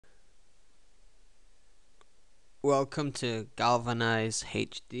Welcome to Galvanize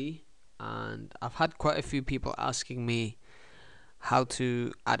HD, and I've had quite a few people asking me how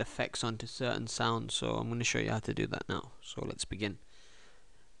to add effects onto certain sounds, so I'm going to show you how to do that now. So let's begin.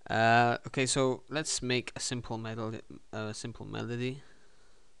 Okay, so let's make a simple melody.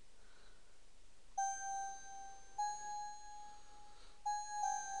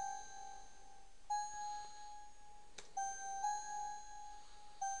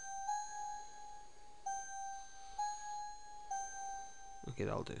 Okay,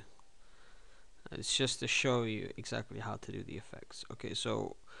 that'll do. It's just to show you exactly how to do the effects. Okay,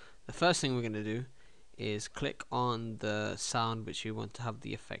 so the first thing we're going to do is click on the sound which you want to have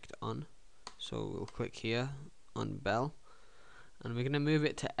the effect on. So we'll click here on bell, and we're going to move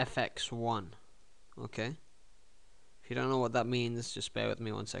it to FX1. Okay, if you don't know what that means, just bear with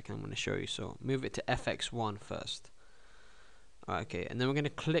me 1 second. I'm going to show you. So move it to FX1 first. Alright, okay, and then we're going to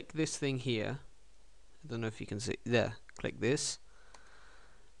click this thing here. I don't know if you can see there. Click this,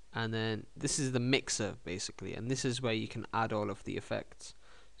 and then this is the mixer basically, and this is where you can add all of the effects.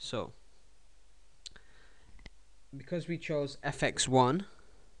 So because we chose FX1,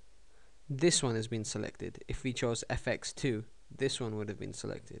 this one has been selected. If we chose FX2, this one would have been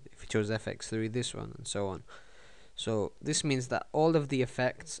selected. If we chose FX3, this one, and so on. So this means that all of the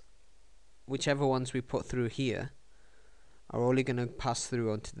effects, whichever ones we put through here, are only going to pass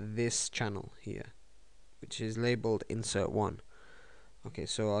through onto this channel here, which is labeled insert 1. Okay,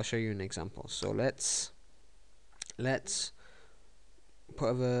 so I'll show you an example. So let's put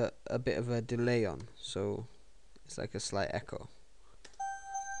a bit of a delay on, so it's like a slight echo.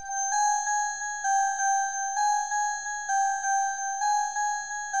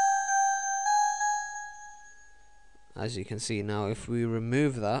 As you can see now, if we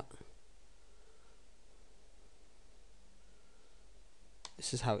remove that,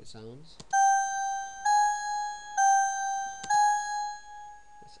 this is how it sounds.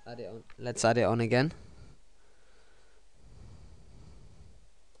 Let's add it on again.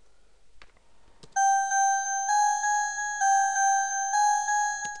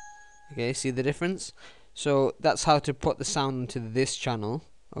 Okay, see the difference? So that's how to put the sound into this channel.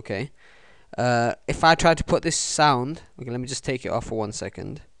 Okay. If I try to put this sound, okay, let me just take it off for 1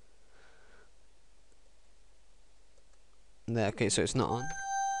 second. There, okay, so it's not on.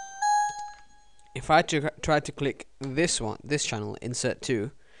 If I try to click this channel, insert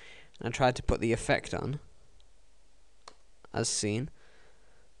 2, and I try to put the effect on, as seen,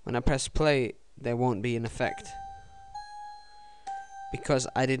 when I press play, there won't be an effect, because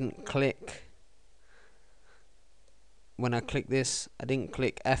I didn't click. When I click this, I didn't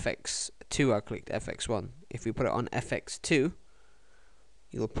click FX2, I clicked FX1. If we put it on FX2,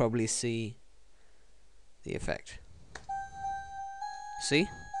 you'll probably see the effect. See?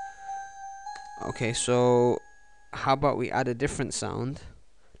 Okay, so how about we add a different sound?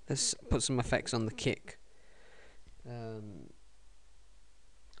 Let's put some effects on the kick.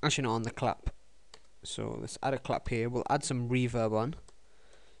 Actually, not on the clap. So let's add a clap here. We'll add some reverb on.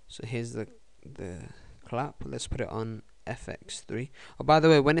 So here's the clap. Let's put it on FX3. Oh, by the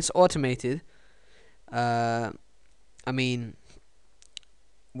way, when it's automated, I mean,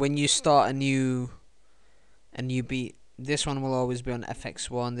 when you start a new beat, this one will always be on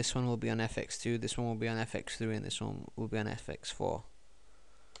FX1, this one will be on FX2, this one will be on FX3, and this one will be on FX4.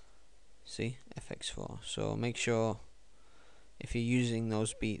 See? FX4. So make sure, if you're using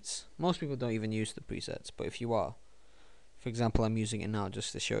those beats, most people don't even use the presets, but if you are, for example, I'm using it now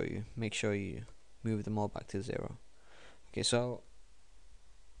just to show you, make sure you move them all back to 0. Okay, so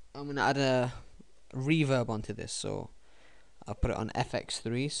I'm going to add a reverb onto this, so I'll put it on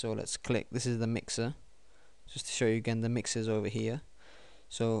FX3, so let's click, this is the mixer, just to show you again, the mixer is over here.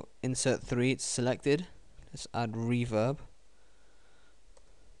 So insert 3, it's selected, let's add reverb.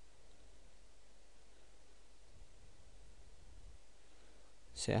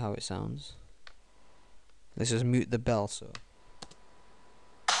 See how it sounds. Let's just mute the bell, so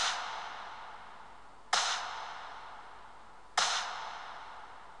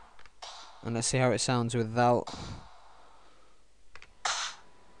and let's see how it sounds without.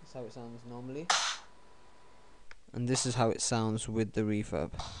 That's how it sounds normally, and this is how it sounds with the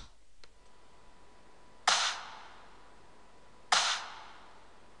reverb.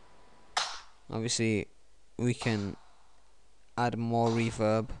 Obviously we can add more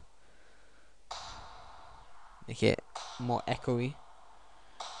reverb, make it more echoey.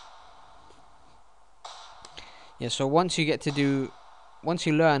 Yeah, so once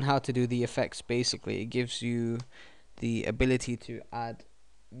you learn how to do the effects, basically it gives you the ability to add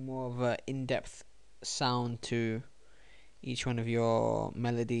more of a in-depth sound to each one of your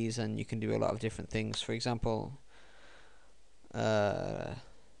melodies, and you can do a lot of different things. For example,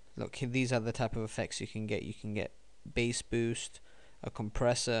 Look, these are the type of effects you can get. You can get bass boost, a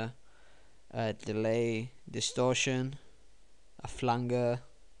compressor, a delay, distortion, a flanger,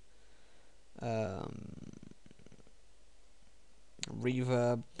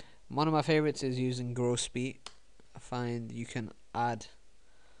 reverb. One of my favorites is using gross beat. I find you can add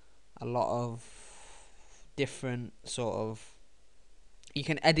a lot of different sort of, you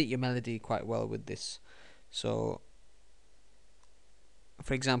can edit your melody quite well with this. So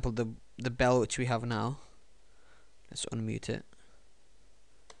for example, the bell which we have now, let's unmute it.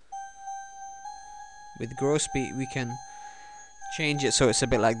 With gross beat we can change it so it's a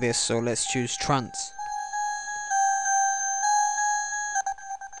bit like this. So let's choose trance.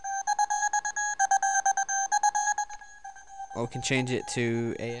 Or we can change it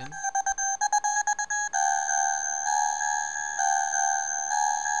to AM.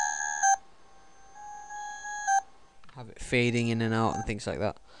 Have it fading in and out and things like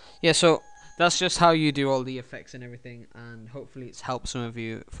that. Yeah, so that's just how you do all the effects and everything, and hopefully it's helped some of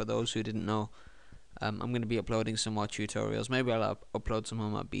you. For those who didn't know, I'm going to be uploading some more tutorials. Maybe I'll upload some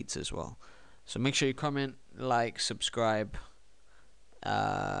of my beats as well. So make sure you comment, like, subscribe.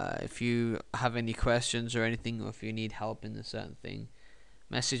 If you have any questions or anything, or if you need help in a certain thing,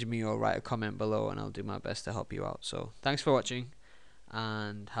 message me or write a comment below and I'll do my best to help you out. So thanks for watching,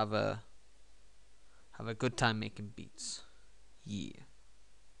 and have a good time making beats. Yeah.